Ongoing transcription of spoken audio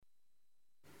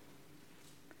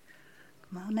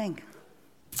Morning.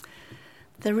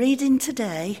 The reading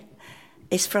today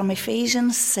is from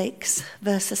Ephesians 6,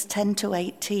 verses 10 to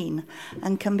 18,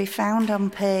 and can be found on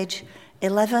page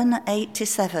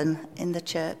 1187 in the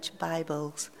church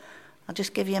Bibles. I'll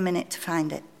just give you a minute to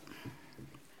find it.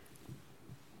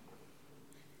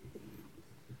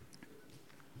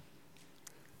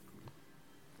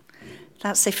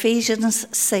 That's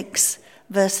Ephesians 6,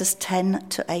 verses 10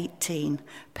 to 18,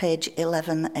 page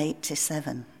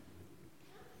 1187.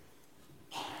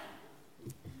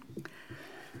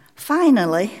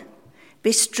 Finally,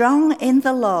 be strong in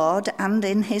the Lord and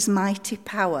in his mighty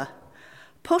power.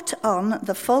 Put on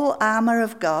the full armour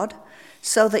of God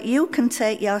so that you can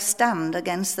take your stand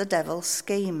against the devil's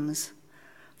schemes.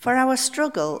 For our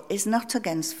struggle is not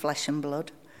against flesh and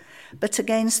blood, but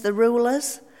against the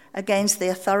rulers, against the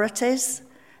authorities,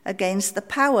 against the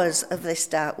powers of this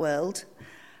dark world,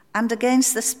 and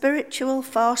against the spiritual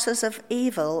forces of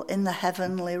evil in the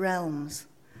heavenly realms.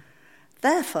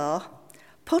 Therefore,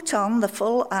 put on the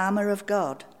full armour of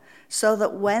God, so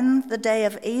that when the day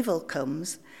of evil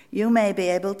comes, you may be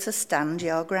able to stand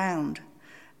your ground.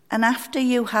 And after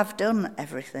you have done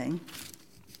everything,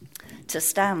 to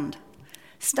stand.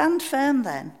 Stand firm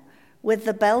then, with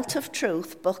the belt of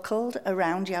truth buckled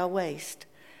around your waist,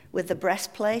 with the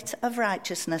breastplate of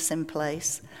righteousness in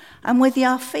place, and with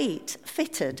your feet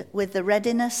fitted with the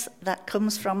readiness that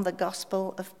comes from the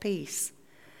gospel of peace.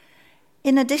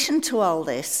 In addition to all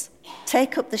this,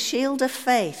 take up the shield of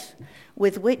faith,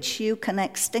 with which you can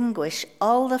extinguish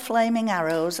all the flaming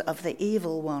arrows of the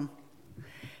evil one.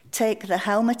 Take the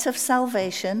helmet of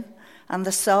salvation and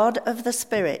the sword of the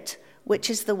Spirit, which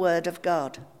is the word of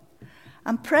God.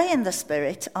 And pray in the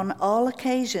Spirit on all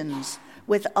occasions,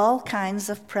 with all kinds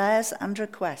of prayers and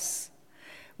requests.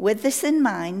 With this in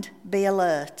mind, be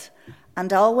alert,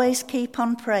 and always keep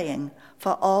on praying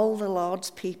for all the Lord's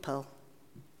people.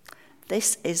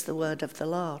 This is the word of the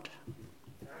Lord.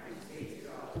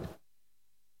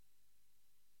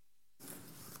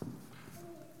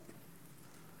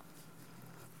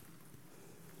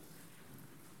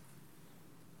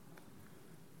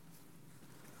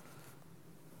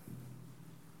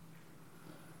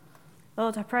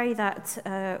 Lord, I pray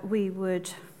that we would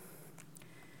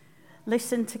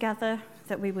listen together,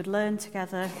 that we would learn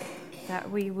together,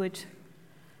 that we would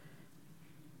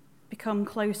become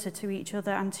closer to each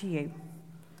other and to you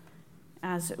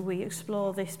as we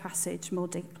explore this passage more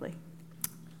deeply.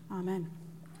 Amen.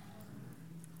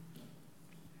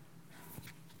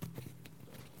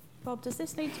 Bob, does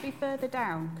this need to be further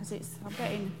down? Because I'm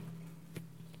getting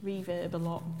reverb a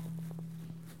lot.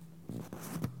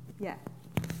 Yeah.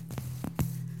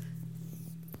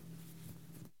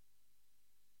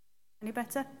 Any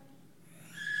better?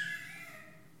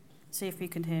 See if you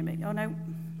can hear me. Oh, no.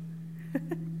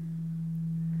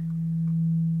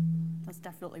 That's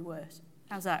definitely worse.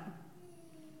 How's that?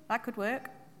 That could work.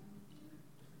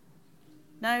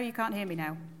 No, you can't hear me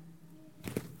now.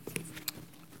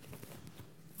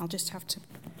 I'll just have to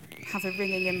have a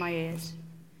ringing in my ears.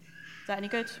 Is that any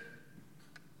good?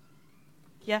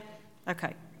 Yeah?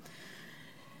 Okay.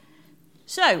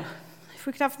 So, if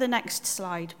we could have the next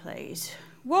slide, please.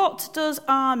 What does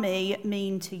army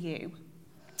mean to you?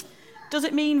 Does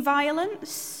it mean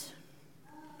violence?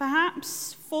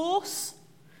 Perhaps force?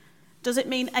 Does it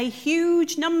mean a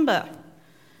huge number?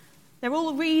 They're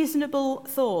all reasonable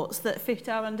thoughts that fit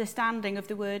our understanding of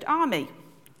the word army.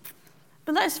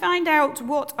 But let's find out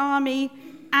what army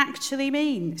actually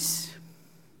means.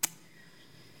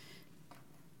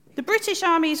 The British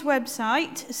Army's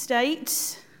website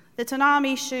states that an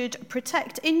army should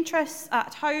protect interests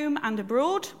at home and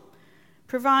abroad,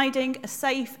 providing a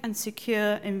safe and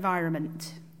secure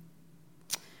environment.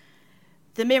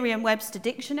 The Merriam-Webster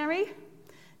Dictionary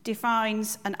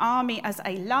defines an army as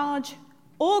a large,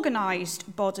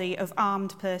 organised body of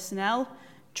armed personnel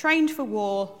trained for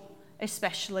war,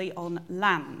 especially on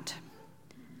land.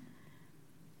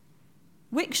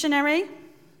 Wiktionary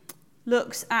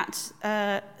looks at,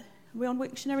 are we on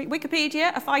Wiktionary?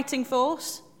 Wikipedia, a fighting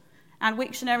force. And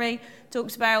Wiktionary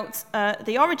talks about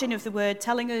the origin of the word,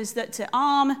 telling us that to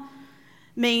arm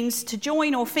means to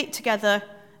join or fit together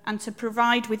and to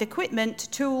provide with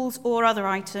equipment, tools, or other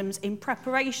items in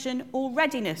preparation or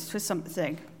readiness for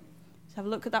something. Let's have a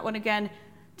look at that one again.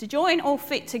 To join or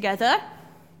fit together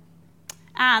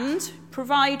and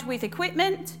provide with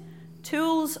equipment,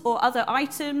 tools, or other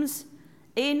items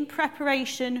in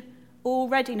preparation or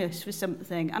readiness for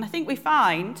something. And I think we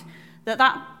find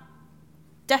that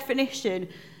definition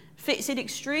fits in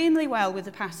extremely well with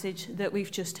the passage that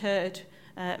we've just heard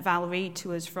Val read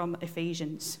to us from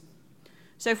Ephesians.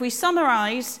 So if we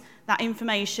summarise that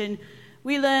information,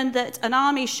 we learn that an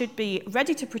army should be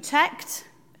ready to protect,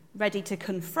 ready to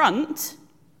confront,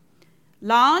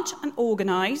 large and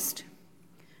organised,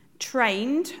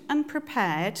 trained and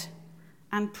prepared,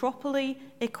 and properly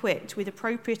equipped with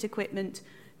appropriate equipment,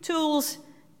 tools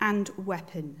and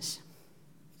weapons.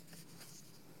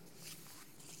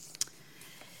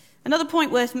 Another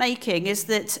point worth making is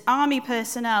that army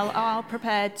personnel are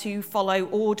prepared to follow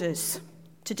orders.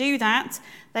 To do that,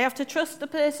 they have to trust the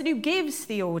person who gives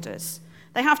the orders.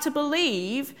 They have to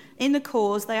believe in the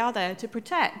cause they are there to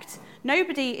protect.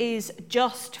 Nobody is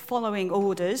just following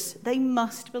orders. They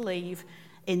must believe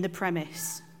in the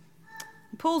premise.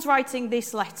 Paul's writing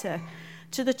this letter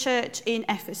to the church in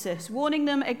Ephesus, warning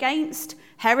them against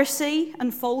heresy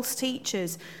and false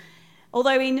teachers.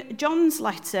 Although in John's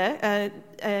letter,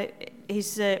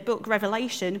 his book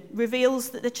Revelation reveals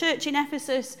that the church in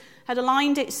Ephesus had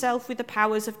aligned itself with the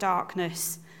powers of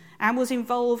darkness and was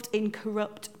involved in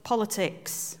corrupt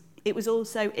politics. It was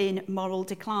also in moral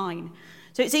decline.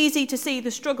 So it's easy to see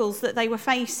the struggles that they were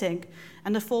facing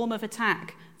and the form of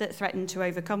attack that threatened to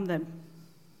overcome them.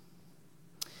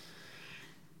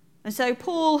 And so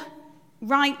Paul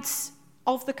writes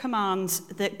of the commands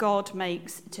that God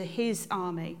makes to his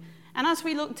army. And as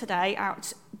we look today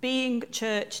at being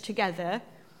church together,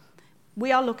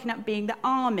 we are looking at being the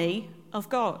army of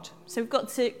God. So we've got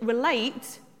to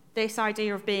relate this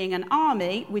idea of being an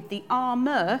army with the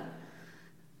armour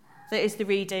that is the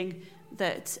reading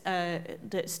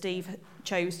that Steve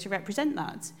chose to represent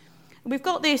that. And we've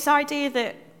got this idea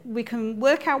that we can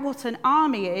work out what an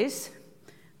army is,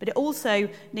 but it also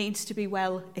needs to be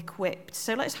well equipped.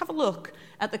 So let's have a look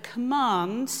at the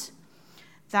commands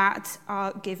that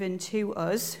are given to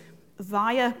us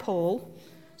via Paul.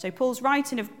 So Paul's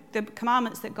writing of the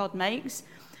commandments that God makes,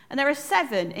 and there are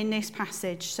 7 in this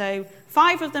passage. So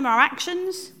 5 of them are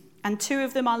actions, and 2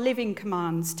 of them are living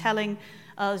commands, telling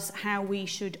us how we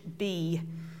should be,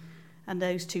 and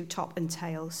those 2 top and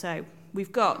tail. So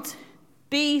we've got,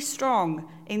 be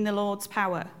strong in the Lord's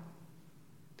power.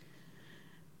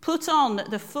 Put on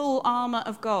the full armour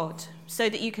of God so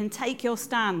that you can take your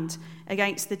stand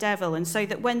against the devil, and so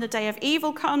that when the day of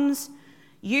evil comes,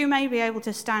 you may be able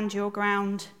to stand your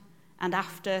ground, and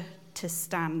after to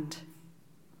stand.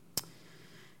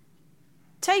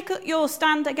 Take your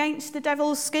stand against the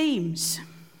devil's schemes.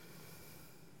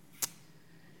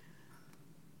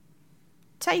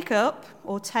 Take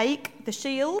the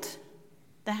shield,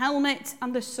 the helmet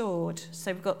and the sword.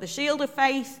 So we've got the shield of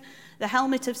faith, the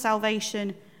helmet of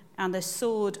salvation, and the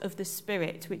sword of the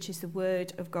Spirit, which is the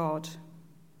word of God.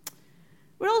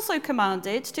 We're also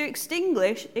commanded to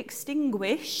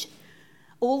extinguish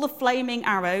all the flaming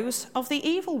arrows of the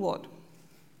evil one.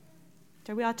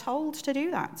 So we are told to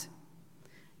do that.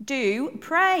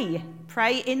 Pray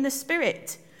in the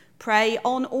Spirit. Pray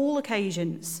on all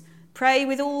occasions. Pray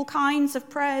with all kinds of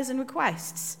prayers and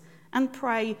requests. And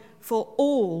pray for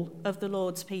all of the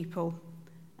Lord's people.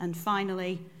 And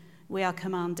finally, we are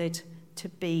commanded to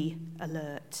be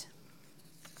alert.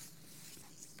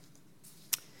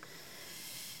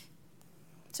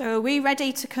 So are we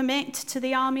ready to commit to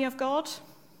the army of God?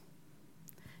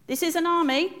 This is an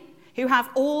army who have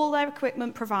all their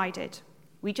equipment provided.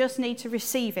 We just need to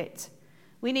receive it.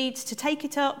 We need to take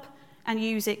it up and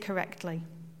use it correctly.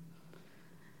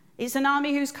 It's an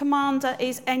army whose commander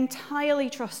is entirely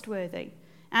trustworthy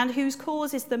and whose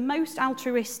cause is the most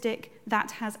altruistic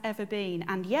that has ever been,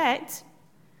 and yet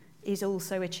is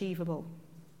also achievable.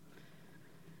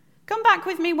 Come back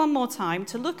with me one more time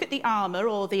to look at the armour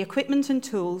or the equipment and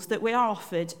tools that we are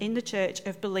offered in the church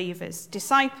of believers,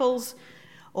 disciples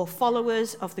or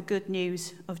followers of the good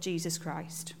news of Jesus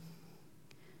Christ.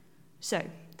 So,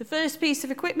 the first piece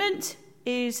of equipment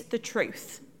is the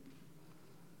truth.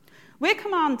 We're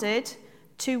commanded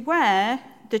to wear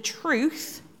the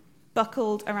truth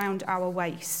buckled around our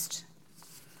waist.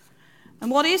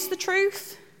 And what is the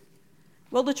truth?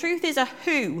 Well, the truth is a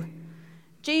who.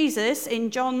 Jesus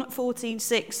in John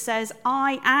 14:6 says,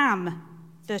 I am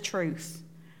the truth.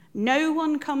 No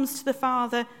one comes to the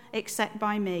Father except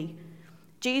by me.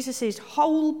 Jesus'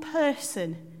 whole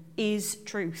person is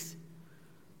truth.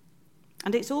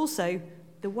 And it's also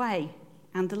the way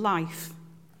and the life.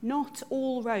 Not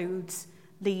all roads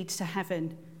lead to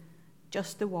heaven,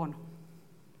 just the one.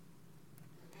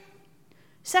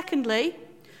 Secondly,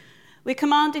 we're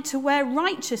commanded to wear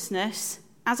righteousness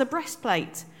as a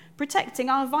breastplate, protecting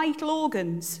our vital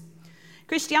organs.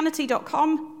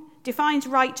 Christianity.com defines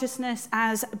righteousness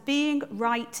as being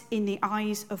right in the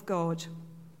eyes of God.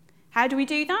 How do we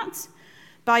do that?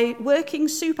 By working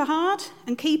super hard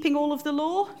and keeping all of the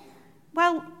law?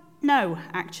 Well, no,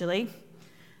 actually.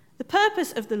 The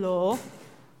purpose of the law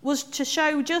was to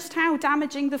show just how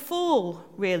damaging the fall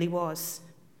really was.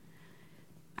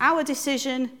 Our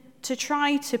decision to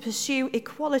try to pursue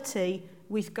equality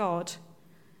with God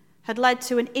had led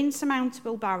to an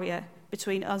insurmountable barrier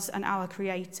between us and our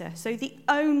Creator. So the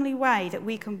only way that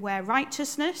we can wear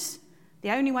righteousness,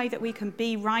 the only way that we can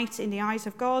be right in the eyes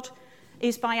of God,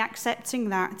 is by accepting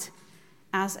that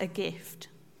as a gift.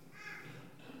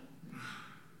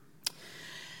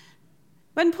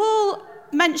 When Paul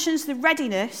mentions the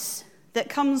readiness that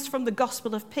comes from the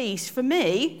gospel of peace, for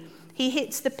me, he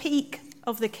hits the peak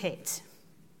of the kit.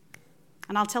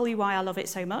 And I'll tell you why I love it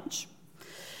so much.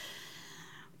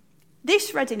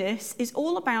 This readiness is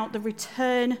all about the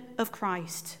return of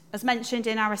Christ, as mentioned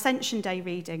in our Ascension Day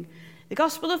reading. The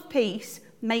gospel of peace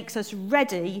makes us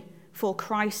ready for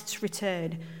Christ's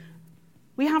return.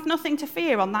 We have nothing to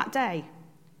fear on that day.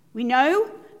 We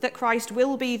know that Christ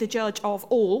will be the judge of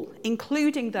all,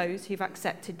 including those who've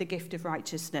accepted the gift of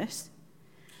righteousness.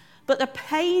 But the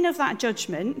pain of that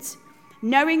judgment,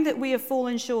 knowing that we have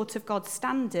fallen short of God's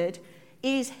standard,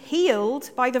 is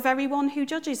healed by the very one who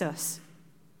judges us.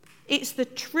 It's the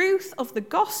truth of the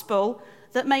gospel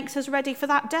that makes us ready for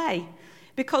that day,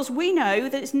 because we know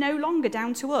that it's no longer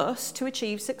down to us to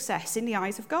achieve success in the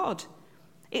eyes of God.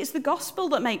 It's the gospel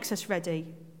that makes us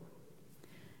ready.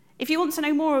 If you want to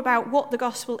know more about what the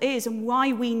gospel is and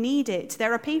why we need it,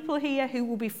 there are people here who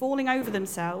will be falling over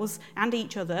themselves and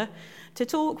each other to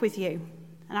talk with you.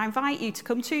 And I invite you to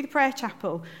come to the prayer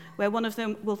chapel where one of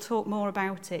them will talk more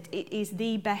about it. It is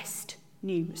the best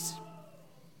news.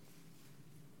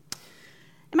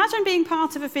 Imagine being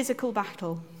part of a physical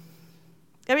battle.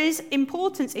 There is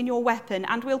importance in your weapon,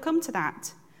 and we'll come to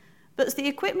that. But it's the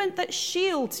equipment that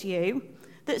shields you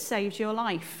that saves your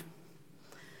life.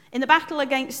 In the battle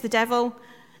against the devil,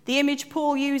 the image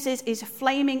Paul uses is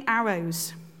flaming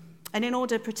arrows. And in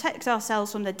order to protect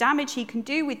ourselves from the damage he can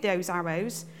do with those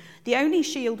arrows, the only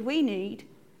shield we need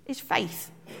is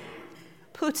faith.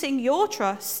 Putting your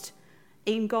trust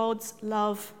in God's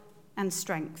love and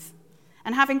strength,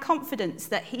 and having confidence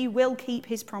that he will keep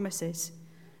his promises.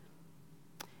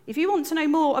 If you want to know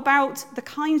more about the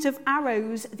kinds of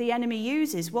arrows the enemy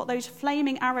uses, what those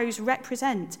flaming arrows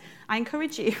represent, I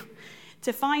encourage you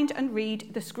to find and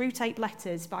read the Screwtape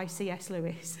Letters by C.S.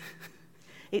 Lewis.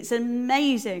 It's an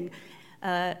amazing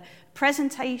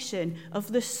presentation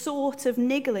of the sort of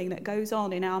niggling that goes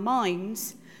on in our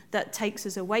minds that takes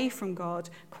us away from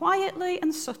God quietly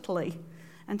and subtly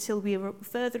until we are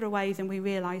further away than we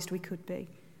realised we could be.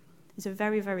 It's a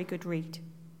very, very good read.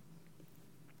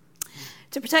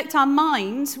 To protect our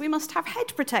minds, we must have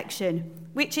head protection,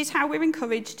 which is how we're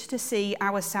encouraged to see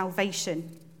our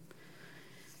salvation.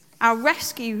 Our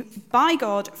rescue by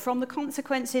God from the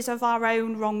consequences of our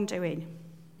own wrongdoing,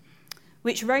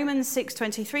 which Romans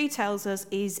 6:23 tells us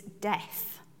is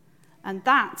death. And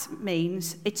that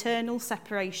means eternal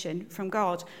separation from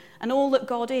God and all that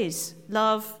God is,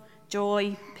 love,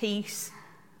 joy, peace,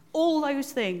 all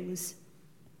those things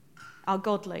are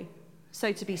godly.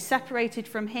 So to be separated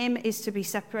from him is to be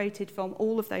separated from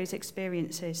all of those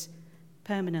experiences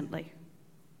permanently.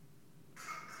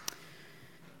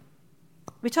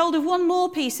 We're told of one more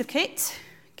piece of kit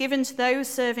given to those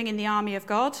serving in the army of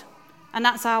God, and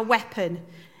that's our weapon.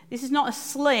 This is not a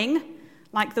sling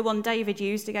like the one David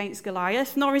used against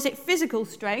Goliath, nor is it physical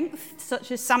strength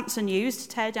such as Samson used to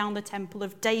tear down the temple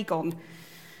of Dagon.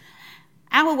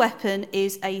 Our weapon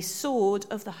is a sword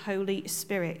of the Holy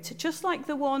Spirit, just like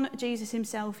the one Jesus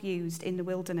himself used in the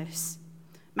wilderness.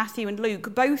 Matthew and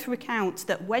Luke both recount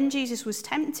that when Jesus was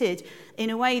tempted in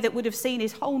a way that would have seen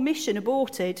his whole mission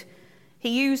aborted, he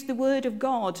used the word of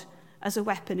God as a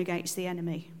weapon against the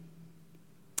enemy.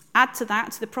 Add to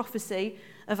that the prophecy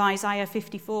of Isaiah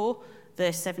 54,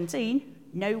 verse 17,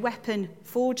 no weapon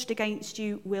forged against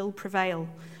you will prevail.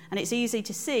 And it's easy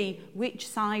to see which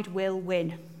side will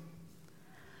win.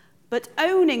 But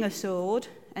owning a sword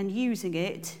and using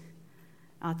it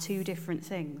are two different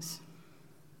things.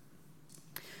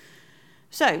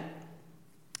 So,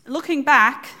 looking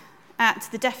back at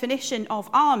the definition of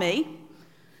army,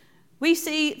 we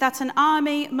see that an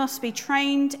army must be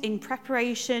trained in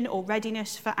preparation or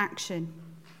readiness for action.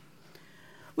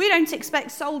 We don't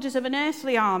expect soldiers of an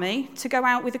earthly army to go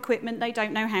out with equipment they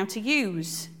don't know how to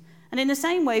use. And in the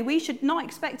same way, we should not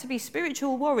expect to be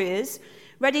spiritual warriors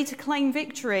ready to claim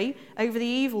victory over the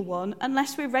evil one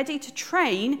unless we're ready to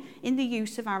train in the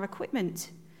use of our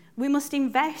equipment. We must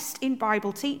invest in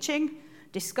Bible teaching,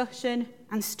 discussion,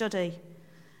 and study.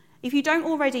 If you don't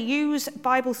already use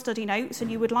Bible study notes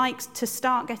and you would like to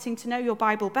start getting to know your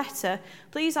Bible better,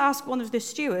 please ask one of the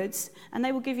stewards and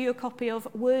they will give you a copy of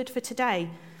Word for Today.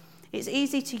 It's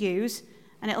easy to use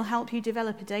and it'll help you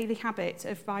develop a daily habit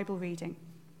of Bible reading.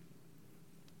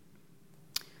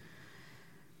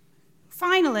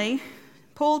 Finally,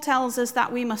 Paul tells us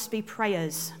that we must be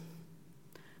prayers.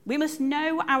 We must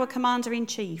know our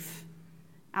Commander-in-Chief,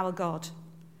 our God.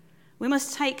 We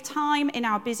must take time in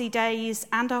our busy days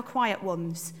and our quiet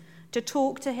ones to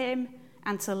talk to him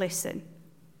and to listen.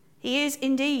 He is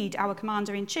indeed our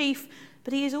Commander-in-Chief,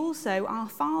 but he is also our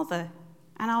Father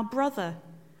and our brother,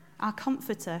 our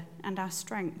comforter and our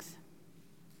strength.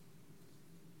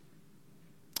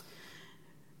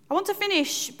 I want to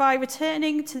finish by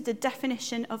returning to the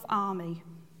definition of army.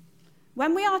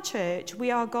 When we are church,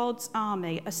 we are God's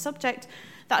army, a subject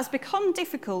that has become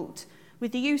difficult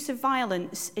with the use of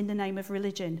violence in the name of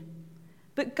religion.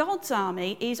 But God's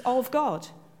army is of God.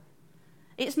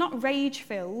 It's not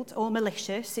rage-filled or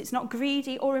malicious, it's not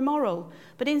greedy or immoral,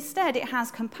 but instead it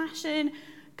has compassion,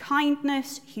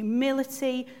 kindness,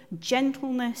 humility,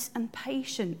 gentleness, and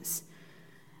patience.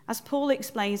 As Paul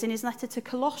explains in his letter to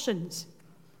Colossians,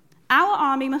 our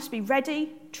army must be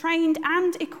ready, trained,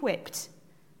 and equipped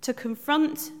to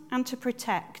confront and to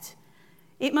protect.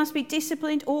 It must be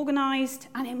disciplined, organised,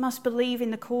 and it must believe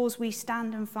in the cause we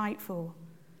stand and fight for.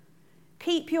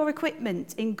 Keep your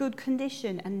equipment in good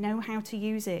condition and know how to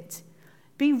use it.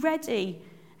 Be ready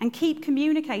and keep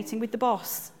communicating with the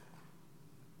boss.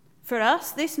 For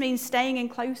us, this means staying in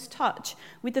close touch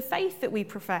with the faith that we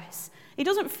profess. It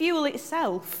doesn't fuel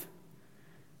itself.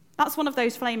 That's one of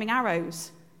those flaming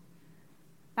arrows.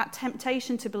 That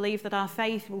temptation to believe that our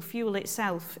faith will fuel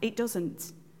itself, it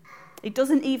doesn't. It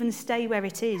doesn't even stay where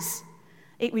it is.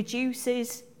 It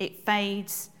reduces, it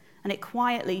fades, and it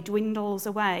quietly dwindles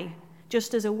away,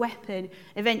 just as a weapon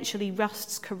eventually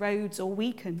rusts, corrodes, or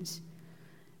weakens.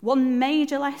 One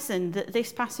major lesson that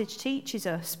this passage teaches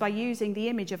us by using the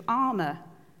image of armour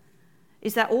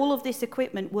is that all of this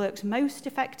equipment works most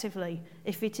effectively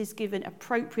if it is given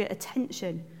appropriate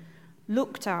attention,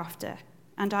 looked after,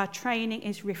 and our training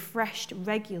is refreshed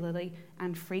regularly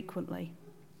and frequently.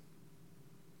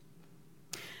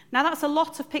 Now that's a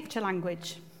lot of picture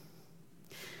language.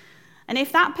 And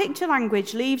if that picture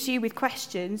language leaves you with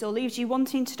questions or leaves you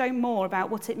wanting to know more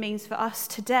about what it means for us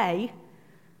today,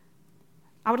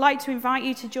 I would like to invite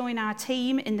you to join our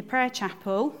team in the prayer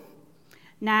chapel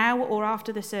now or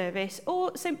after the service,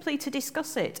 or simply to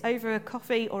discuss it over a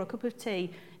coffee or a cup of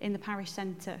tea in the parish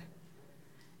centre.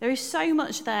 There is so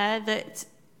much there that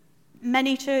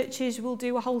many churches will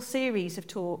do a whole series of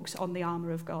talks on the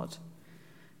armour of God.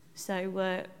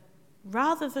 So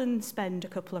rather than spend a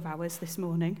couple of hours this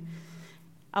morning,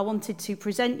 I wanted to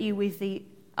present you with the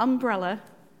umbrella,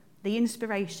 the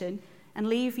inspiration, and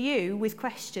leave you with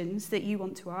questions that you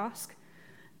want to ask.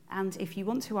 And if you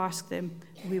want to ask them,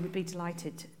 we would be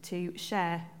delighted to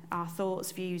share our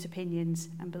thoughts, views, opinions,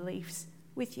 and beliefs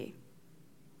with you.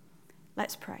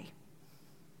 Let's pray.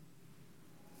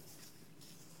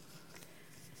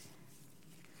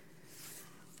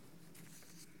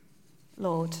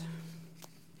 Lord,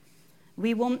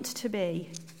 we want to be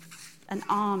an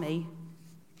army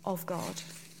of God.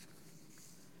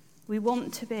 We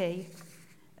want to be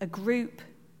a group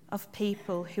of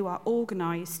people who are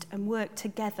organised and work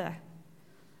together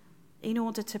in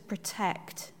order to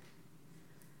protect,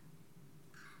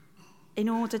 in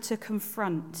order to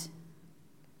confront.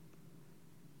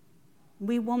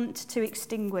 We want to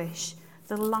extinguish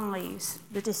the lies,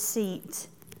 the deceit,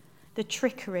 the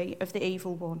trickery of the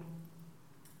evil one.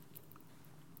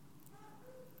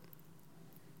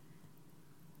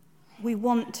 We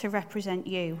want to represent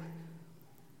you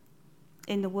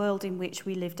in the world in which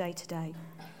we live day to day.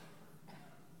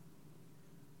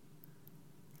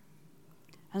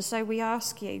 And so we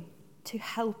ask you to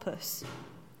help us,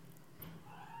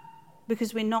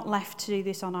 because we're not left to do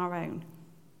this on our own.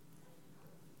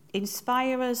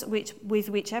 Inspire us with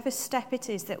whichever step it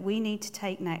is that we need to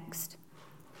take next,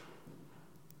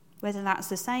 whether that's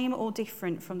the same or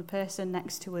different from the person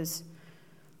next to us.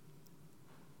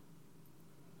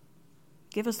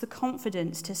 Give us the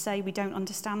confidence to say we don't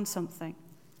understand something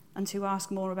and to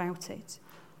ask more about it.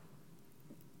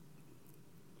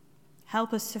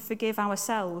 Help us to forgive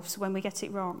ourselves when we get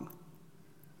it wrong.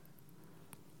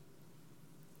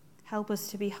 Help us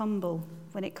to be humble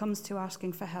when it comes to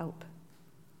asking for help.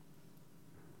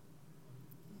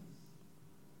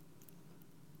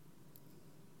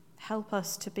 Help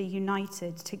us to be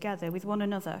united together with one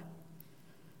another,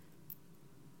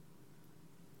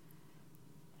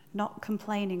 not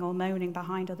complaining or moaning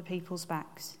behind other people's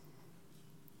backs.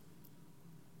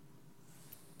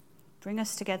 Bring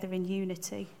us together in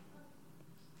unity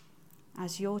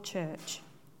as your church,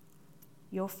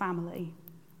 your family,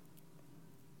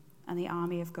 and the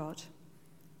army of God.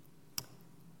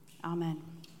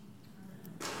 Amen.